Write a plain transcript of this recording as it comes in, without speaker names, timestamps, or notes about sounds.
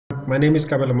My name is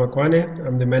Kabelo Makwane.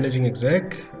 I'm the Managing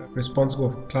Exec,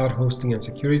 responsible for cloud hosting and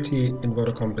security in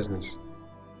Vodacom Business.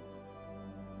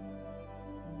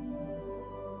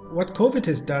 What COVID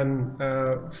has done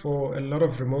for a lot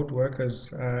of remote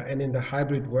workers and in the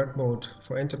hybrid work mode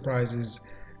for enterprises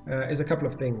is a couple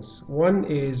of things. One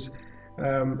is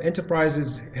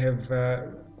enterprises have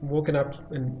woken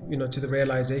up and to the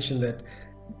realization that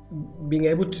being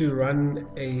able to run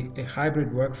a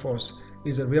hybrid workforce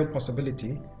is a real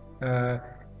possibility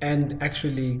and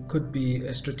actually could be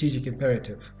a strategic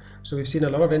imperative. So we've seen a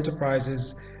lot of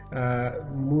enterprises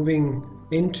moving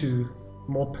into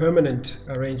more permanent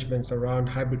arrangements around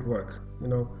hybrid work.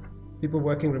 People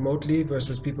working remotely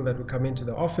versus people that would come into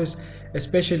the office,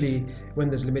 especially when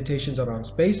there's limitations around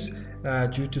space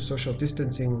due to social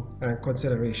distancing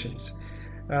considerations.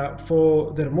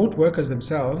 For the remote workers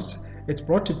themselves, it's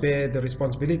brought to bear the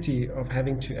responsibility of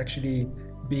having to actually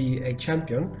be a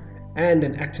champion and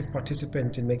an active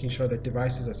participant in making sure that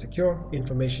devices are secure,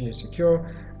 information is secure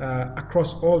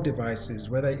across all devices,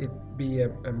 whether it be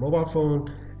a mobile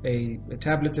phone, a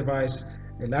tablet device,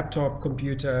 a laptop,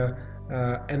 computer,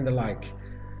 and the like.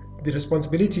 The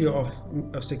responsibility of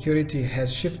security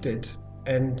has shifted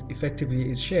and effectively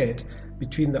is shared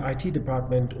between the IT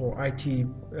department or IT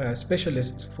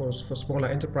specialists for smaller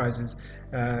enterprises,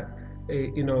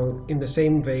 in the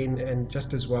same vein and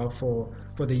just as well for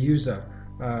the user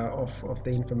of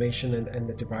the information and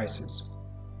the devices.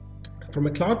 From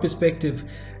a cloud perspective,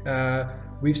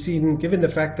 we've seen, given the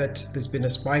fact that there's been a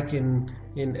spike in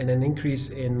an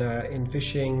increase in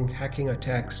phishing, hacking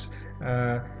attacks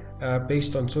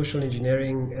based on social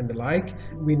engineering and the like,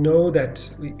 we know that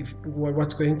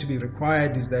what's going to be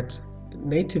required is that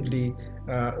natively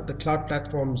the cloud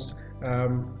platforms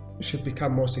should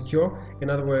become more secure. In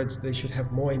other words, they should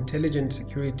have more intelligent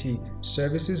security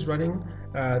services running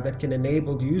that can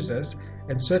enable users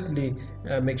and certainly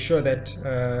make sure that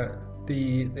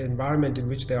the environment in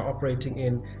which they are operating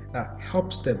in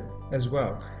helps them as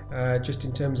well, just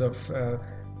in terms of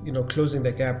closing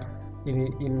the gap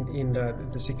in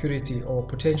the security or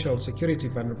potential security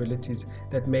vulnerabilities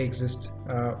that may exist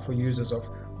for users of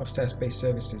SaaS-based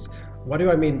services. What do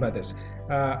I mean by this?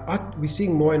 We're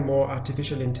seeing more and more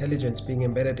artificial intelligence being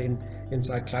embedded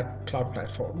inside cloud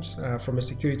platforms from a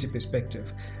security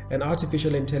perspective, and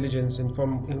artificial intelligence in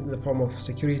the form of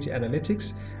security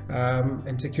analytics.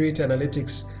 And security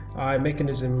analytics are a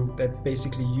mechanism that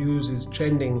basically uses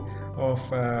trending of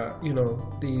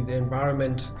the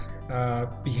environment,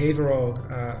 behavioral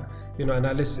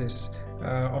analysis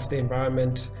of the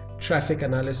environment, traffic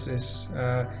analysis,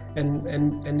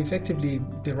 and effectively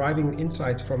deriving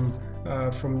insights from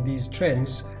these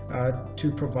trends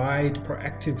to provide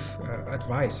proactive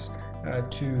advice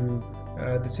to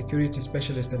the security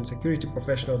specialists and security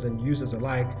professionals and users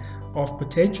alike of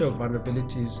potential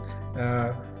vulnerabilities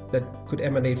that could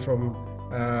emanate from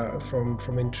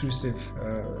intrusive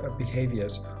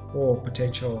behaviors or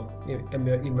potential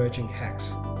emerging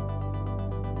hacks.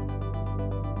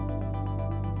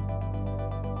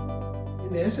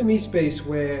 In the SME space,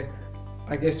 where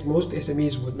I guess most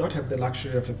SMEs would not have the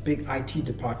luxury of a big IT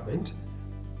department,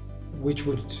 which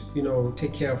would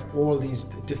take care of all these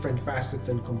different facets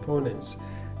and components.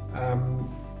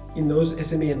 In those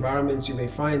SME environments, you may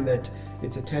find that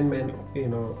it's a 10-man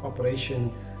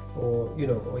operation, or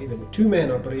even a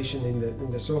 2-man operation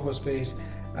in the SOHO space.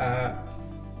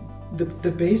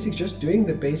 The basic, just doing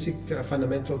the basic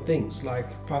fundamental things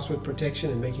like password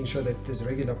protection and making sure that there's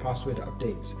regular password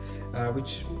updates,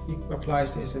 which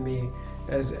applies to SME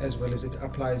as well as it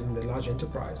applies in the large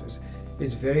enterprises,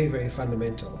 is very, very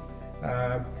fundamental.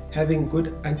 Having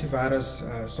good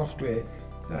antivirus software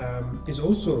is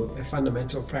also a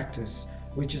fundamental practice,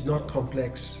 which is not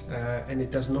complex and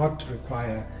it does not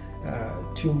require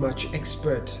too much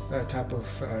expert type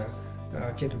of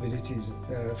capabilities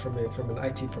from an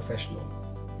IT professional.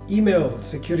 Email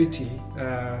security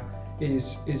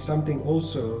is something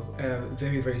also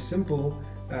very, very simple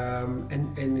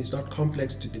and is not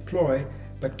complex to deploy,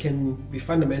 but can be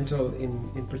fundamental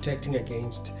in protecting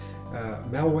against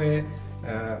malware,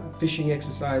 phishing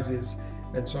exercises,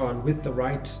 and so on, with the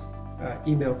right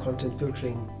email content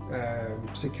filtering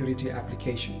security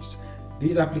applications.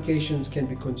 These applications can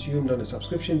be consumed on a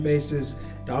subscription basis,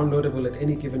 downloadable at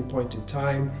any given point in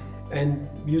time, and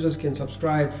users can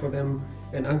subscribe for them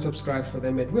and unsubscribe for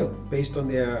them at will, based on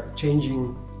their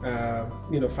changing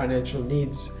financial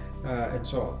needs and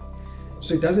so on.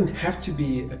 So it doesn't have to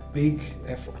be a big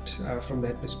effort from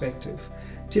that perspective.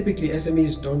 Typically,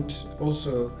 SMEs don't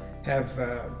also have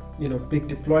big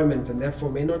deployments, and therefore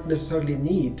may not necessarily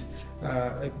need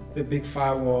a big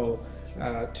firewall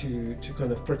to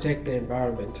kind of protect the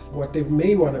environment. What they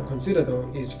may want to consider, though,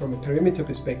 is from a perimeter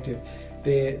perspective,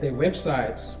 their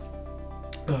websites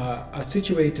are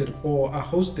situated or are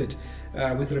hosted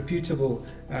with reputable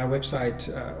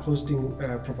website hosting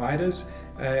providers,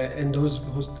 and those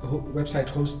website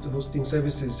hosting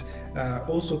services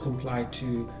also comply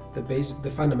to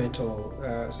the fundamental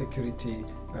security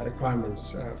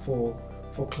requirements for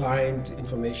client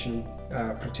information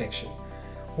protection.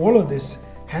 All of this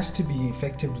has to be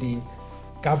effectively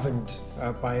governed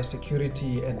by a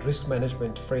security and risk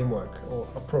management framework or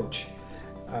approach.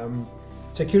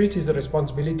 Security is the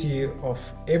responsibility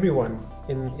of everyone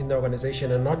in the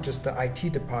organization and not just the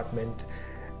IT department.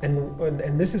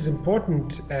 And this is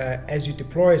important as you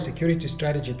deploy a security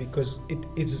strategy, because it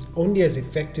is only as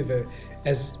effective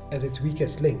as its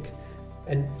weakest link.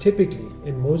 And typically,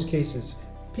 in most cases,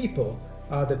 people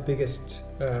are the biggest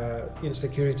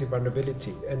security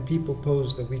vulnerability, and people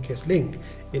pose the weakest link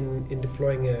in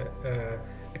deploying a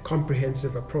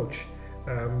comprehensive approach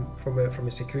from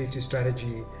a security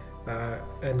strategy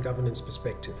and governance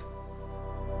perspective.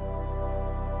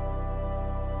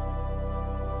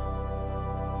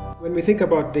 When we think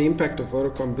about the impact of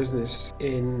Vodacom Business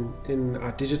in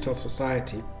our digital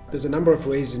society, there's a number of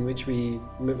ways in which we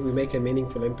make a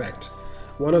meaningful impact.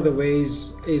 One of the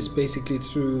ways is basically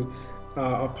through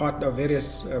our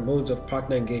various modes of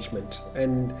partner engagement,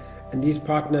 and these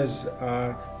partners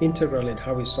are integral in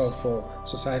how we solve for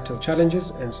societal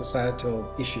challenges and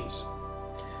societal issues.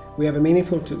 We have a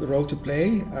meaningful role to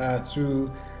play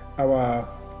through our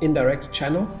indirect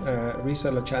channel,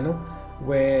 reseller channel,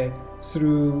 where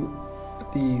through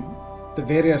the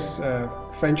various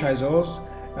franchisors,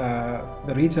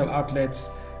 the retail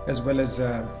outlets, as well as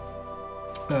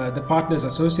the partners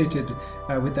associated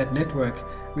with that network,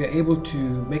 we are able to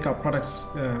make our products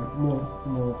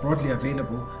more broadly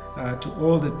available to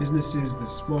all the businesses, the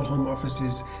small home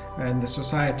offices, and the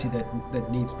society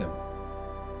that needs them,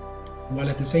 while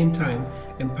at the same time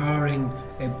empowering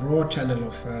a broad channel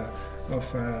of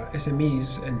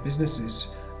SMEs and businesses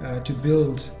to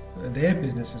build their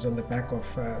businesses on the back of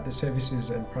the services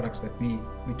and products that we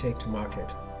take to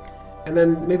market. And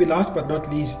then maybe last but not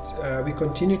least, we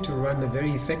continue to run a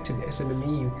very effective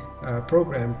SMME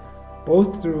program,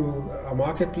 both through our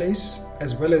marketplace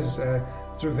as well as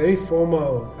through very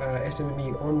formal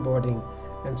SMME onboarding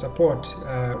and support,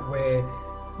 where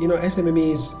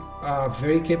SMMEs are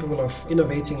very capable of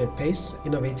innovating at pace,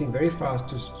 innovating very fast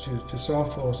to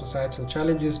solve for societal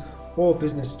challenges or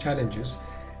business challenges.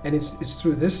 And it's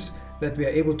through this that we are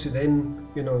able to then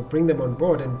bring them on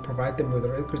board and provide them with a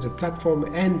requisite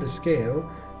platform and the scale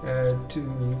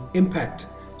to impact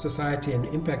society and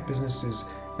impact businesses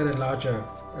at a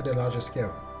larger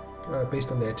scale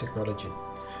based on their technology.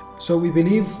 So we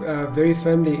believe very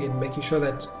firmly in making sure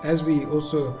that as we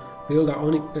also build our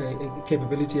own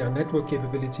capability, our network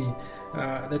capability,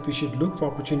 that we should look for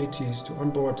opportunities to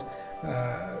onboard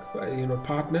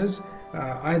partners,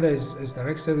 either as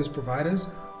direct service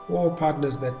providers or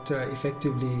partners that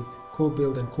effectively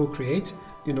co-build and co-create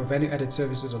value-added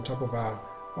services on top of our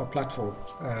platform,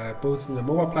 both in the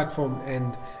mobile platform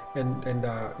and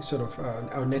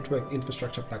our network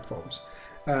infrastructure platforms.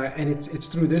 And it's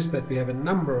through this that we have a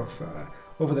number of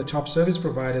over-the-top service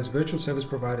providers, virtual service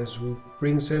providers, who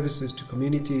bring services to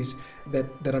communities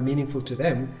that are meaningful to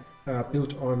them,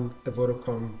 built on the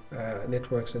Vodacom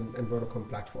networks and Vodacom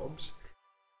platforms.